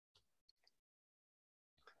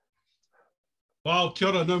Well, kia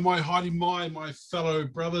ora, no mai, haere mai, my fellow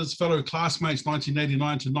brothers, fellow classmates,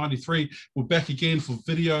 1989 to 93. We're back again for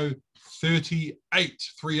video 38,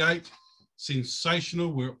 38.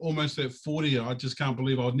 Sensational. We're almost at 40. I just can't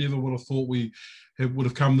believe I never would have thought would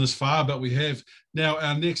have come this far, but we have. Now,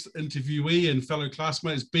 our next interviewee and fellow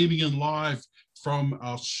classmate is beaming in live from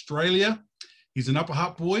Australia. He's an Upper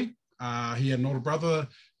Hutt boy. He had an older brother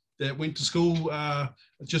that went to school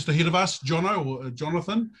just ahead of us,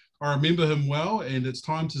 Jonathan. I remember him well, and it's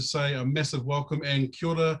time to say a massive welcome and kia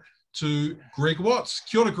ora to Greg Watts.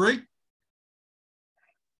 Kia ora, Greg.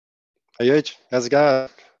 Hey, Huge. How's it going?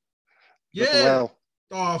 Looking well.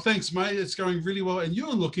 Oh, thanks, mate. It's going really well, and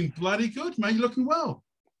you're looking bloody good, mate. You're looking well.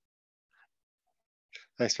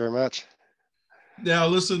 Thanks very much. Now,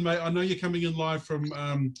 listen, mate, I know you're coming in live from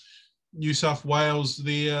New South Wales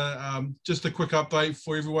there. Just a quick update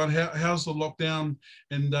for everyone. How's the lockdown,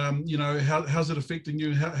 and how's it affecting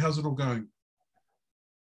you? How's it all going?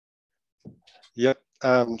 Yep.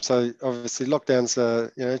 So obviously lockdowns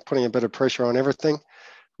putting a bit of pressure on everything.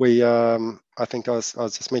 We I think I was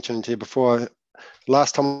just mentioning to you before,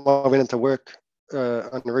 last time I went into work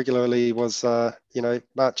regularly was March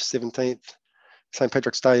 17th, St.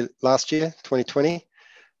 Patrick's Day last year, 2020.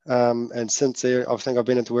 And since there, I think I've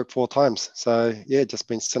been into work 4 times. So yeah, just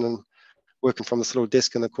been sitting, working from this little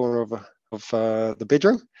desk in the corner of the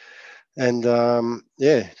bedroom, and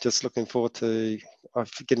just looking forward to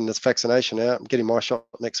getting this vaccination out. I'm getting my shot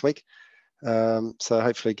next week, so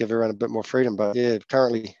hopefully give everyone a bit more freedom. But yeah,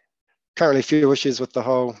 currently a few issues with the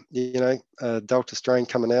whole Delta strain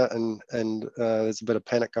coming out, and there's a bit of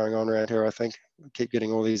panic going on around here. I think I keep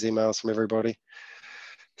getting all these emails from everybody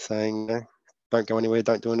saying don't go anywhere,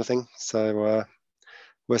 don't do anything. So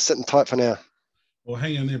we're sitting tight for now. Well,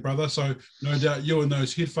 hang in there, brother. So no doubt you and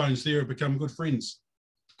those headphones there have become good friends.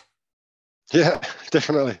 Yeah,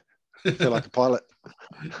 definitely. I feel like a pilot.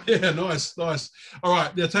 Yeah, nice. All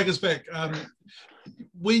right, now take us back.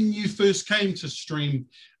 When you first came to Stream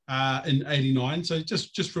in '89, so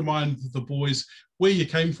just remind the boys where you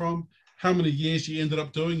came from, how many years you ended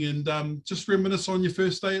up doing, and just reminisce on your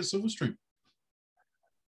first day at Silverstream.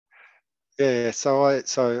 Yeah, so I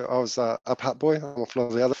was Upper Hutt boy. I'm one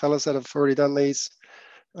of the other fellas that have already done these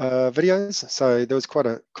videos. So there was quite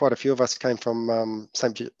a few of us came from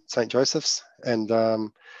St. Joseph's, and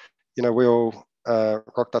we all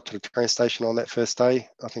rocked up to the train station on that first day.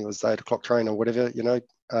 I think it was the 8 o'clock train or whatever,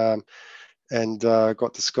 and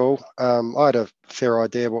got to school. I had a fair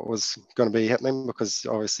idea what was going to be happening because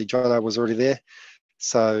obviously Jono was already there.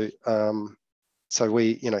 So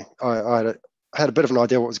we, I had a bit of an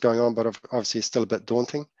idea what was going on, but obviously it's still a bit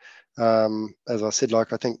daunting. As I said, I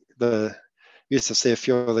think used to see a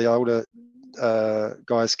few of the older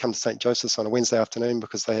guys come to St. Joseph's on a Wednesday afternoon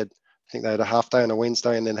because I think they had a half day on a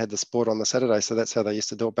Wednesday and then had the sport on the Saturday. So that's how they used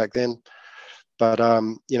to do it back then. But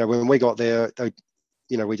when we got there,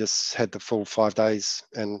 we just had the full 5 days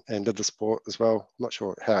and did the sport as well. I'm not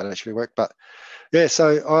sure how it actually worked, but yeah.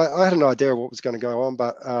 So I had an idea of what was going to go on,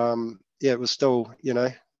 but it was still,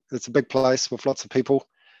 it's a big place with lots of people,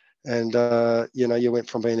 and you went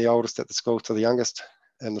from being the oldest at the school to the youngest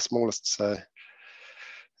and the smallest. So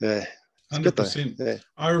yeah, 100%. Yeah.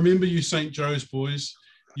 I remember you St. Joe's boys.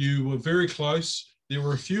 You were very close. There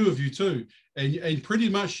were a few of you too, and pretty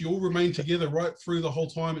much you all remained together right through the whole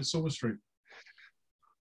time at Silverstream.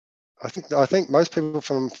 I think most people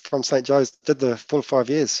from St. Joe's did the full 5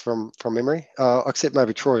 years from memory, except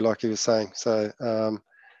maybe Troy, like you were saying.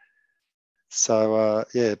 So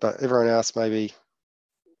yeah, but everyone else maybe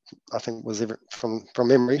I think was from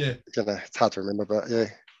memory. Yeah, it's hard to remember, but yeah.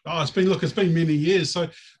 Oh, it's been many years. So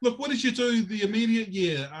look, what did you do the immediate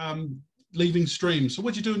year leaving Stream? So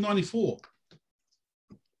what did you do in '94?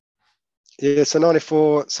 Yeah, so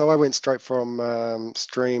 '94. So I went straight from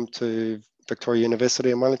Stream to Victoria University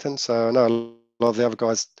in Wellington. So I know a lot of the other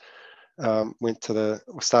guys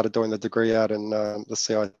started doing the degree out in the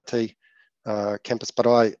CIT campus, but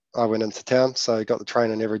I went into town, so got the train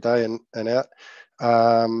in every day and out.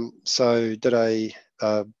 So did a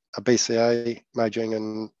BCA majoring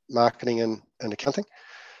in marketing and accounting.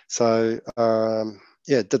 So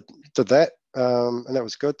did that, and that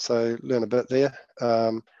was good. So learned a bit there.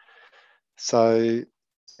 So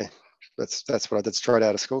yeah, that's what I did straight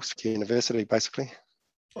out of school, university, basically.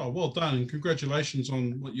 Oh, well done, and congratulations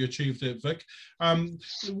on what you achieved at Vic.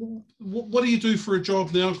 What do you do for a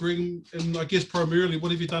job now, Greg? And I guess primarily,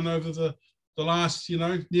 what have you done over the last,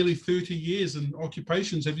 nearly 30 years in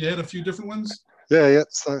occupations? Have you had a few different ones? Yeah.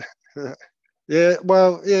 So yeah,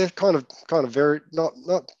 well, yeah, kind of very not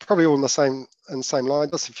probably all in the same line,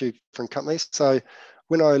 just a few different companies. So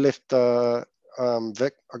when I left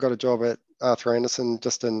Vic, I got a job at Arthur Anderson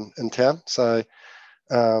just in town. So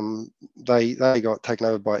they got taken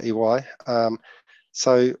over by EY.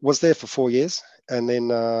 So was there for 4 years, and then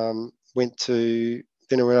went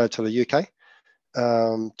over to the UK,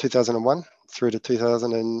 2001 through to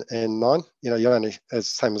 2009. You only, as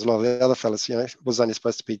same as a lot of the other fellas, was only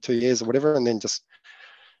supposed to be 2 years or whatever, and then just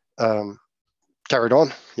carried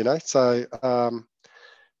on. So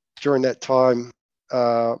during that time,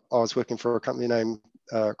 I was working for a company named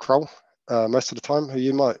Kroll most of the time, who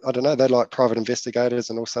you might, I don't know, they're like private investigators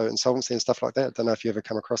and also insolvency and stuff like that. I don't know if you ever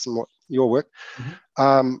come across them, your work.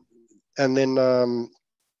 Mm-hmm. And then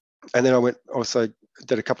I went, also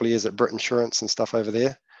did a couple of years at Brit Insurance and stuff over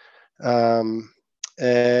there. And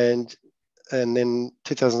then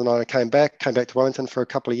 2009 I came back to Wellington for a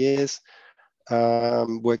couple of years.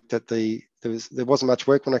 Worked at there wasn't much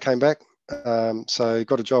work when I came back. So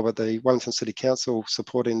got a job at the Wellington City Council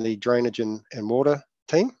supporting the drainage and water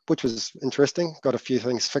team, which was interesting. Got a few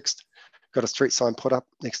things fixed. Got a street sign put up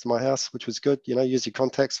next to my house, which was good. Use your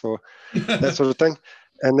contacts for that sort of thing.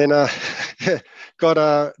 And then I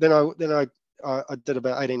did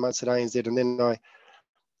about 18 months at ANZ, and then I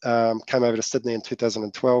came over to Sydney in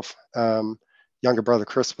 2012. Younger brother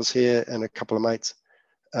Chris was here and a couple of mates.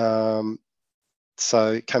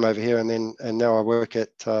 So came over here, and now I work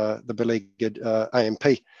at the beleaguered AMP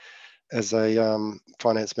as a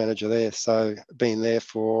finance manager there. So been there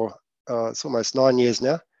for it's almost 9 years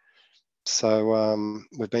now. So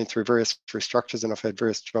we've been through various restructures, and I've had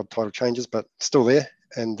various job title changes, but still there.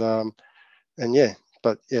 And yeah,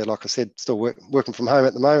 but yeah, like I said, still working from home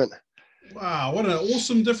at the moment. Wow, what an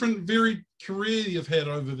awesome, different, varied career you've had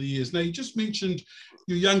over the years. Now, you just mentioned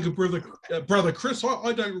your younger brother Chris.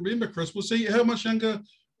 I don't remember Chris. Was he, how much younger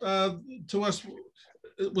to us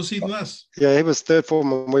was he than us? Yeah, he was third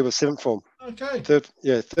form when we were seventh form. Okay.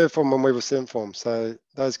 Third form when we were seventh form. So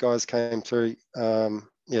those guys came through. Quite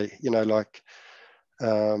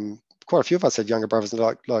a few of us had younger brothers,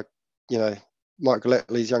 like Mike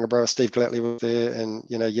Gallatley's younger brother, Steve Gallatley, was there, and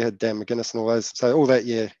you had Dan McGuinness and all those. So all that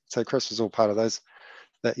year, so Chris was all part of those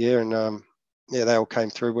that year, and they all came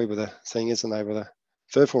through. We were the seniors, and they were the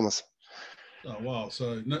third formers. Oh wow!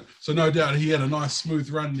 So no doubt he had a nice smooth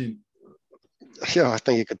run then. Yeah, I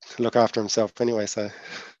think he could look after himself anyway. So,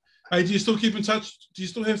 hey, do you still keep in touch? Do you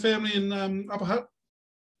still have family in Upper Hutt?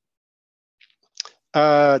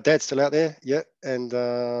 Dad's still out there, yeah,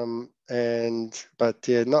 but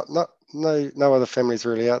yeah, no other families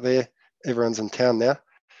really out there. Everyone's in town now.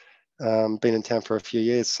 Been in town for a few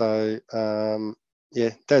years, so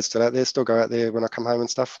yeah, Dad's still out there. Still go out there when I come home and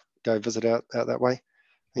stuff. Go visit out that way.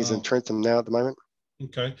 He's in Trentham now at the moment.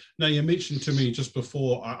 Okay. Now, you mentioned to me just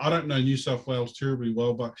before, I don't know New South Wales terribly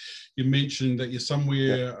well, but you mentioned that you're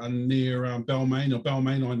somewhere near Balmain, or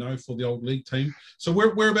Balmain I know for the old league team. So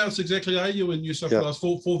whereabouts exactly are you in New South Wales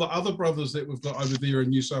for the other brothers that we've got over there in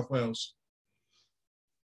New South Wales?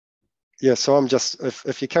 Yeah, so I'm just,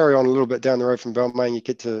 if you carry on a little bit down the road from Balmain, you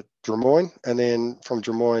get to Drummoyne, and then from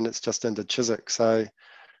Drummoyne, it's just into Chiswick. So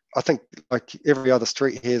I think like every other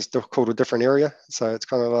street here is called a different area. So it's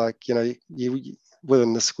kind of like, you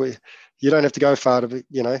within the square, you don't have to go far to be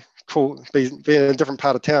in a different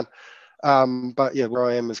part of town. But yeah, where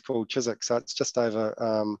I am is called Chiswick. So it's just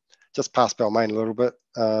over, just past Balmain a little bit,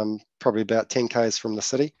 probably about 10 Ks from the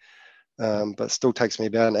city. But still takes me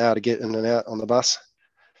about an hour to get in and out on the bus.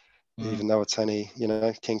 Even though it's only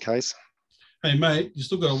 10 Ks. Hey mate, you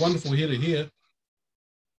still got a wonderful header here.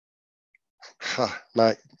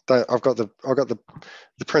 Mate, I've got the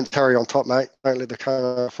Prince Harry on top, mate. Don't let the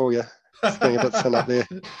camera fool you. It's getting a bit thin up there.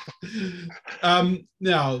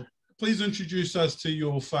 Now, please introduce us to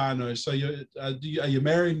your whānau. So are you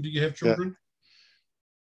married and do you have children?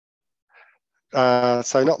 Yeah.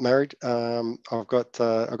 So not married. I've got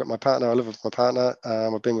my partner. I live with my partner.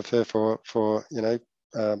 I've been with her for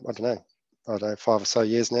I don't know, 5 or so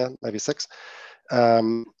years now, maybe 6.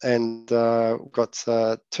 And got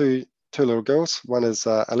two little girls. One is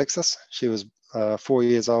Alexis. She was 4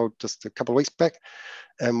 years old just a couple of weeks back,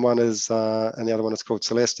 and one is and the other one is called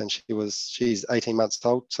Celeste, and she's 18 months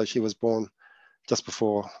old. So she was born just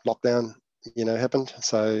before lockdown happened.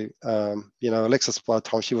 So Alexis, by the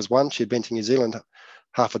time she was 1, she'd been to New Zealand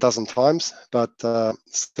half a dozen times, but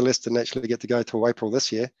Celeste didn't actually get to go till April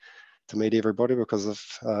this year to meet everybody because of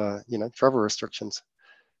travel restrictions.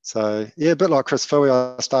 So yeah, a bit like Chris Philly,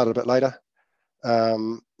 I started a bit later.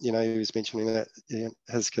 He was mentioning that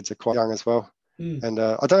his kids are quite young as well. And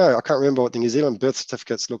I don't know, I can't remember what the New Zealand birth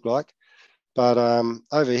certificates look like, but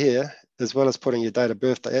over here, as well as putting your date of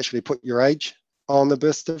birth, they actually put your age on the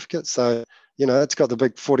birth certificate. So it's got the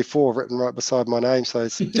big 44 written right beside my name. So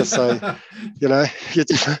it's just so you're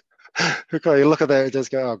you look at that and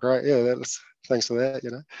just go, oh, great, yeah, thanks for that,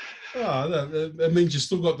 you know. Oh, that means you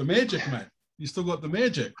still got the magic, mate. You still got the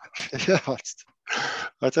magic. Yeah,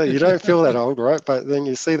 I tell you, you don't feel that old, right? But then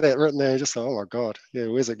you see that written there, and just like, oh my god, yeah,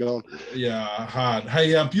 where's it gone? Yeah, hard.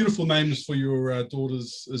 Hey, beautiful names for your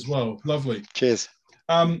daughters as well. Lovely. Cheers.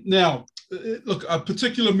 Now, look, a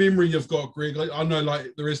particular memory you've got, Greg. I know,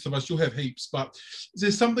 like the rest of us, you'll have heaps, but is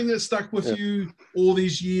there something that stuck with you all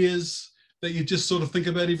these years that you just sort of think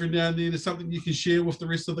about every now and then? Is something you can share with the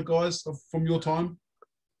rest of the guys from your time?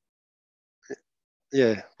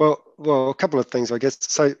 Yeah, well, a couple of things, I guess.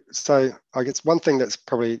 So I guess one thing that's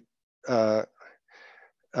probably something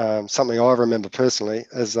I remember personally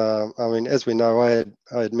is, I mean, as we know, I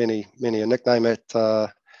had many a nickname at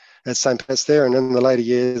St. Pat's there, and in the later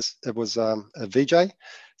years it was a VJ,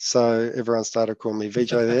 so everyone started calling me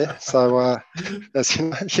VJ there. So as you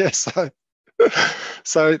know, yeah, so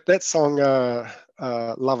that song,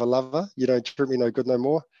 Lover Lover, you don't treat me no good no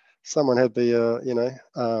more. Someone had the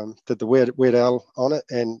did the Weird Al on it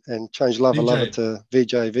and changed Lover VJ. Lover to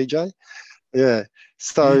VJ. Yeah.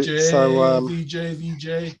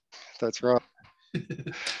 VJ. That's right.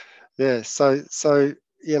 Yeah. So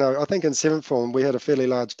I think in seventh form we had a fairly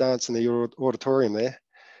large dance in the auditorium there,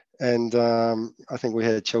 and I think we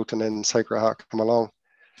had Chilton and Sacred Heart come along,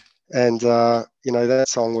 and that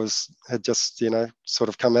song had just sort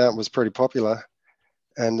of come out and was pretty popular,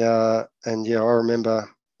 and yeah, I remember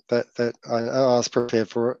that I was prepared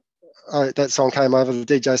for it. That song came over, the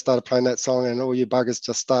DJ started playing that song, and all you buggers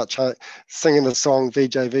just start singing the song,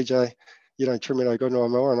 VJ, you don't treat me no good no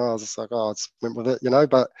more. And I was just like, oh, I just went with it,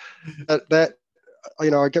 But that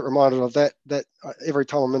I get reminded of that every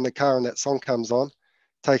time I'm in the car and that song comes on,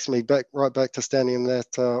 takes me right back to standing in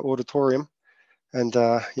that auditorium. And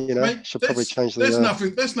Mate, should probably change the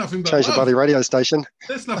that's nothing but change love. The bloody radio station.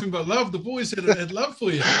 That's nothing but love. The boys had love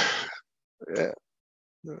for you. Yeah.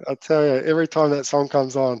 I tell you, every time that song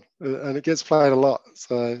comes on, and it gets played a lot,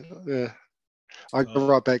 so yeah, I go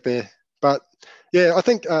right back there. But yeah, I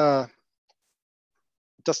think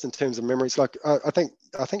just in terms of memories, like I think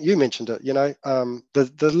you mentioned it.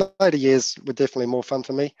 The later years were definitely more fun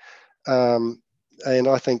for me, and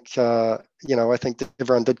I think I think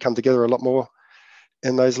everyone did come together a lot more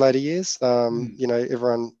in those later years.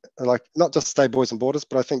 Everyone, like, not just Stay Boys and Borders,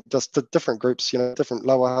 but I think just the different groups, different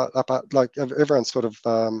lower, upper, like everyone sort of,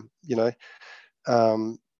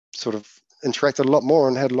 sort of interacted a lot more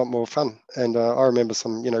and had a lot more fun. And I remember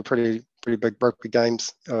some, pretty big rugby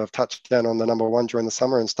games of touchdown on the number one during the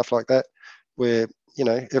summer and stuff like that, where,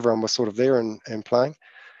 everyone was sort of there and playing.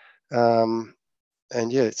 And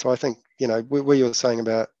yeah, so I think, where you were saying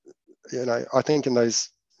about, I think in those,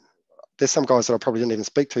 there's some guys that I probably didn't even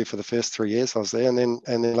speak to for the first 3 years I was there, and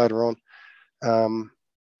then later on,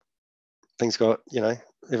 things got,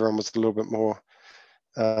 everyone was a little bit more,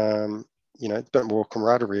 a bit more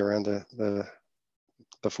camaraderie around the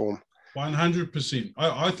form. 100%.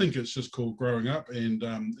 I think it's just called growing up, and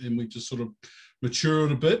we just sort of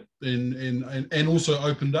matured a bit and also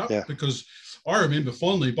opened up, because I remember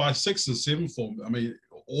fondly by 6th and 7th form, I mean,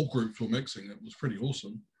 all groups were mixing. It was pretty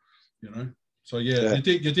awesome, So yeah. You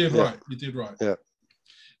did right. You did right. Yeah.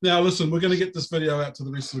 Now listen, we're going to get this video out to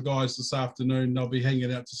the rest of the guys this afternoon. They'll be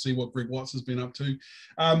hanging out to see what Greg Watts has been up to.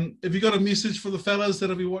 Have you got a message for the fellas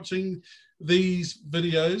that'll be watching these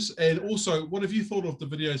videos? And also, what have you thought of the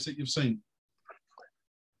videos that you've seen?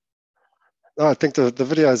 I think the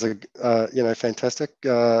videos are fantastic.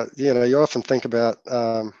 You often think about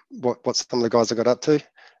what some of the guys have got up to.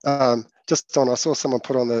 I saw someone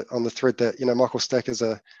put on the thread that Michael Stack is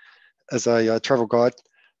a travel guide.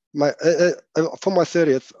 For my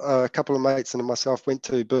 30th, a couple of mates and myself went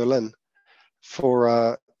to Berlin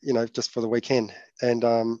for just for the weekend, and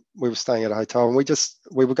we were staying at a hotel, and we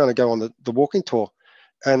were going to go on the walking tour,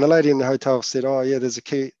 and the lady in the hotel said, oh yeah, there's a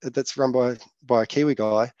key that's run by a Kiwi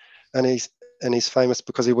guy, and he's famous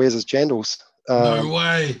because he wears his jandals. No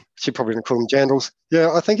way. She probably didn't call them jandals.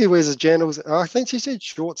 Yeah, I think he wears his jandals. I think she said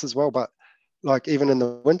shorts as well, but like even in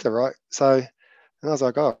the winter, right? So. And I was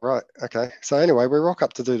like, oh, right, okay. So anyway, we rock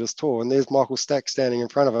up to do this tour, and there's Michael Stack standing in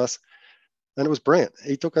front of us, and it was brilliant.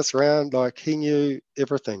 He took us around like he knew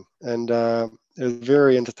everything, and it was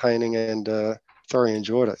very entertaining, and thoroughly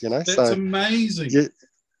enjoyed it. That's amazing.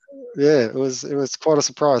 Yeah, it was quite a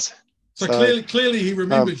surprise. So clearly he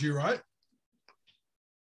remembered you, right?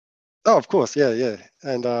 Oh, of course, yeah,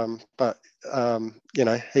 and but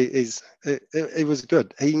he was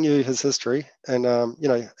good. He knew his history, and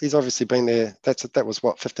he's obviously been there. That was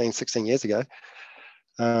what 15, 16 years ago.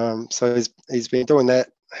 So he's been doing that.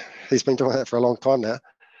 He's been doing that for a long time now.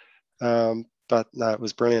 But no, it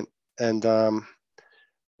was brilliant, and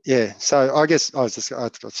yeah, so I guess I just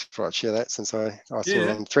thought I'd share that since I saw it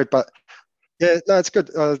Yeah. on the thread. But yeah, no, it's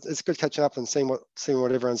good. It's good catching up and seeing what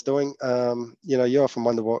everyone's doing. You often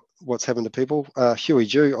wonder what's happened to people. Huey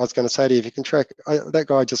Jew, I was going to say to you, if you can track that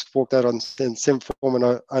guy, just walked out on in seventh form,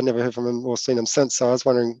 and I never heard from him or seen him since. So I was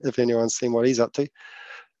wondering if anyone's seen what he's up to.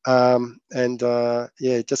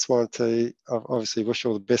 Yeah, just wanted to obviously wish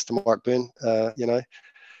all the best to Mike Byrne.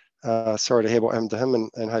 Sorry to hear what happened to him,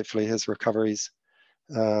 and hopefully his recoveries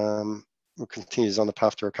continues on the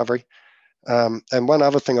path to recovery. And one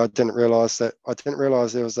other thing I didn't realise there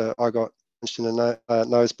was I got punched in the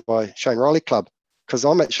nose by Shane Riley Club, because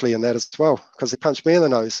I'm actually in that as well, because he punched me in the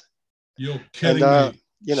nose. You're kidding me.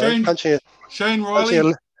 Shane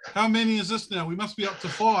Riley, how many is this now? We must be up to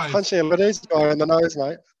 5. Punching a Lebanese guy in the nose,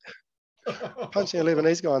 mate. Punching a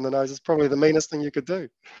Lebanese guy in the nose is probably the meanest thing you could do.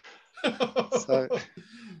 So.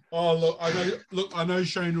 Oh, I know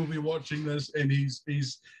Shane will be watching this, and he's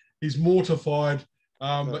mortified.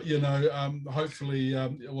 But hopefully, I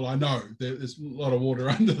know there's a lot of water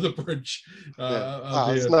under the bridge.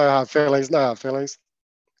 There's no hard feelings.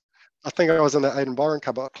 I think I was in the Aidan Byron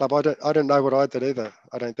club. I don't know what I did either.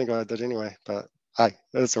 I don't think I did anyway. But hey,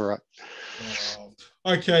 that's all right.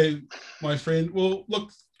 Okay, my friend. Well,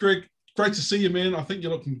 look, Greg, great to see you, man. I think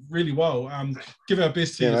you're looking really well. Give our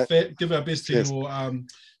best to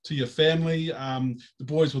to your family. The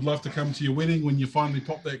boys would love to come to your wedding when you finally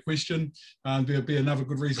pop that question. There'll be another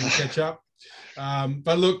good reason to catch up.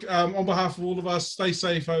 But look, on behalf of all of us, stay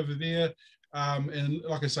safe over there. And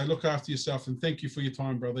like I say, look after yourself, and thank you for your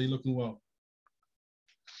time, brother. You're looking well.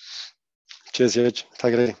 Cheers, Huge.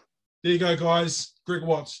 Take it easy. There you go, guys. Greg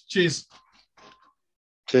Watts. Cheers.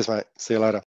 Cheers, mate. See you later.